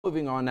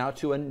Moving on now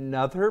to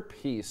another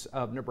piece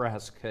of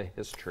Nebraska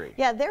history.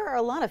 Yeah, there are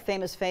a lot of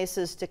famous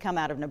faces to come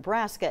out of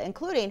Nebraska,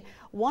 including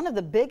one of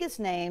the biggest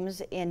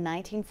names in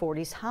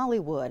 1940s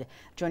Hollywood.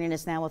 Joining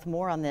us now with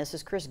more on this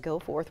is Chris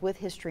Goforth with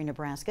History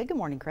Nebraska. Good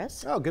morning,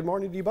 Chris. Oh, good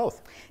morning to you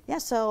both. Yeah,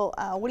 so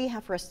what do you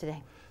have for us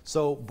today?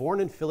 So,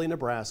 born in Philly,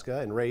 Nebraska,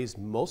 and raised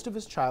most of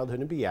his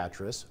childhood in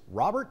Beatrice,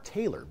 Robert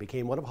Taylor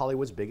became one of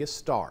Hollywood's biggest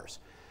stars.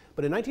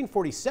 But in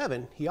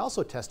 1947, he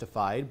also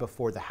testified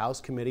before the House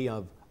Committee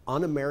of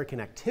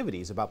Un-American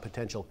Activities about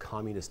potential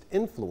communist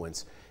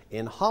influence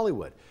in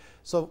Hollywood.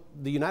 So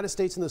the United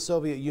States and the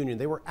Soviet Union,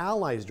 they were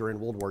allies during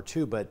World War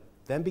II, but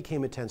then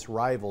became intense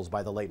rivals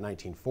by the late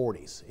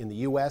 1940s. In the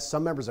U.S.,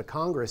 some members of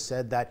Congress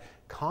said that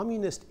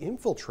communist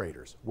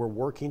infiltrators were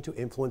working to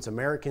influence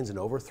Americans and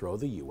overthrow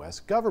the U.S.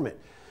 government.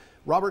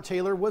 Robert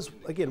Taylor was,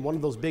 again, one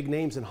of those big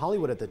names in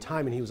Hollywood at the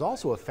time, and he was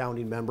also a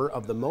founding member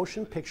of the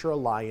Motion Picture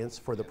Alliance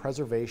for the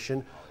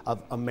Preservation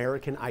of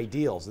American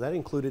Ideals. That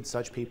included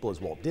such people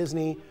as Walt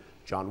Disney,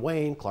 John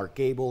Wayne, Clark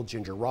Gable,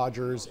 Ginger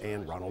Rogers,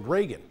 and Ronald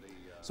Reagan.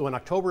 So in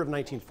October of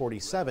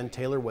 1947,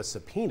 Taylor was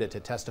subpoenaed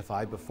to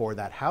testify before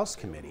that House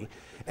committee.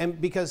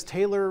 And because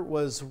Taylor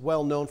was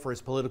well known for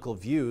his political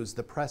views,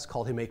 the press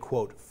called him a,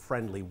 quote,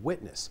 friendly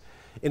witness.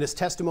 In his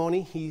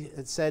testimony, he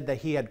had said that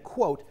he had,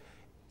 quote,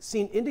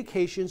 seen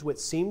indications which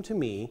seemed to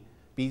me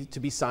to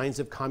be signs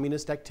of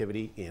communist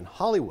activity in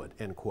Hollywood,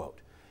 end quote.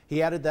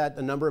 He added that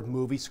a number of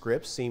movie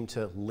scripts seemed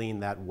to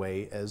lean that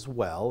way as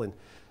well. And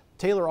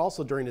Taylor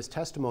also, during his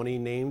testimony,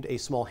 named a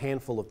small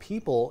handful of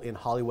people in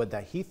Hollywood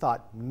that he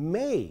thought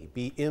may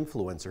be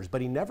influencers,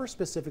 but he never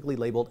specifically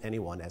labeled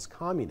anyone as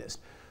communist.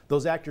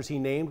 Those actors he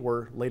named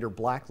were later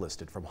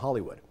blacklisted from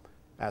Hollywood.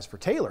 As for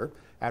Taylor,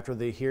 after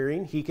the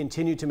hearing, he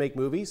continued to make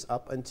movies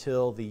up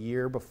until the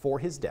year before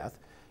his death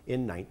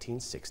in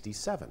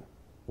 1967.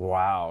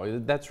 Wow,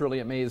 that's really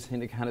amazing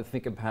to kind of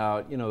think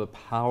about, the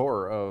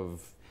power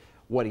of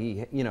what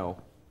he,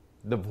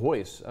 the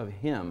voice of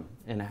him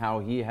and how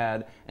he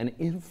had an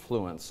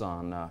influence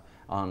on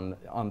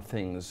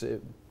things,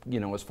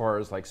 as far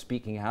as like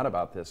speaking out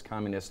about this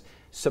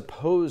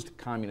supposed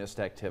communist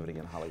activity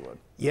in Hollywood.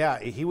 Yeah,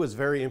 he was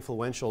very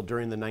influential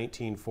during the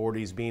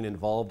 1940s, being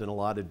involved in a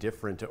lot of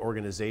different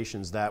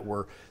organizations that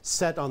were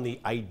set on the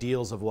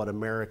ideals of what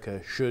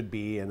America should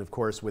be. And of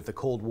course, with the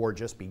Cold War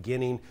just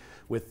beginning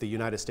with the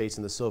United States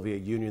and the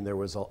Soviet Union, there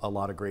was a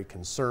lot of great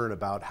concern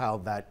about how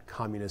that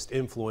communist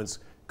influence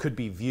could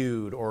be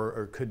viewed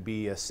or could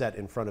be set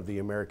in front of the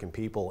American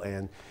people.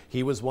 And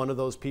he was one of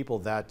those people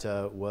that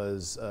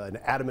was an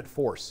adamant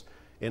force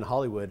in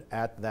Hollywood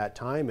at that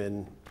time.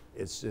 And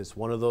it's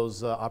one of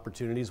those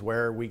opportunities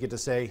where we get to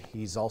say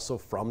he's also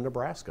from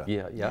Nebraska.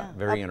 Yeah,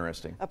 very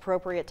interesting.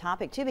 Appropriate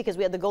topic, too, because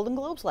we had the Golden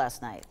Globes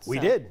last night. We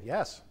did,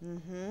 yes.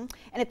 And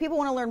if people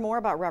want to learn more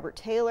about Robert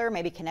Taylor,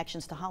 maybe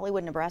connections to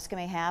Hollywood Nebraska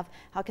may have,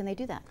 how can they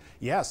do that?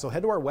 Yeah, so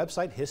head to our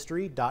website,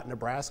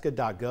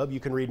 history.nebraska.gov. You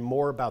can read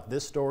more about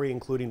this story,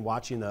 including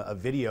watching a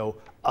video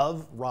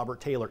of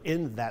Robert Taylor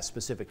in that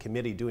specific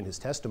committee doing his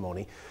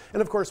testimony.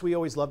 And of course, we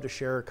always love to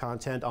share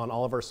content on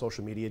all of our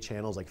social media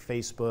channels like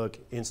Facebook,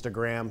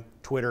 Instagram,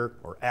 Twitter,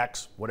 or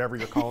X, whatever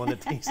you're calling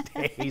it these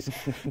days.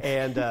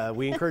 And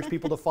we encourage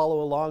people to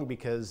follow along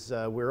because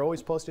we're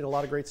always posting a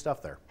lot of great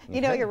stuff there.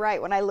 You're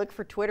right. When I look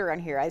for Twitter on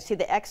here, I see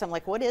the X. I'm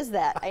like, what is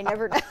that? I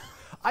never know.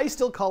 I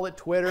still call it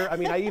Twitter. I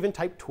mean, I even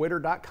type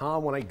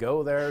twitter.com when I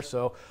go there.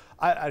 So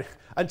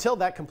until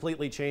that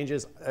completely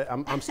changes,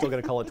 I'm still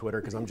going to call it Twitter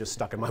because I'm just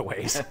stuck in my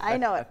ways. I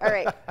know it. All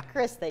right.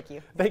 Chris, thank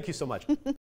you. Thank you so much.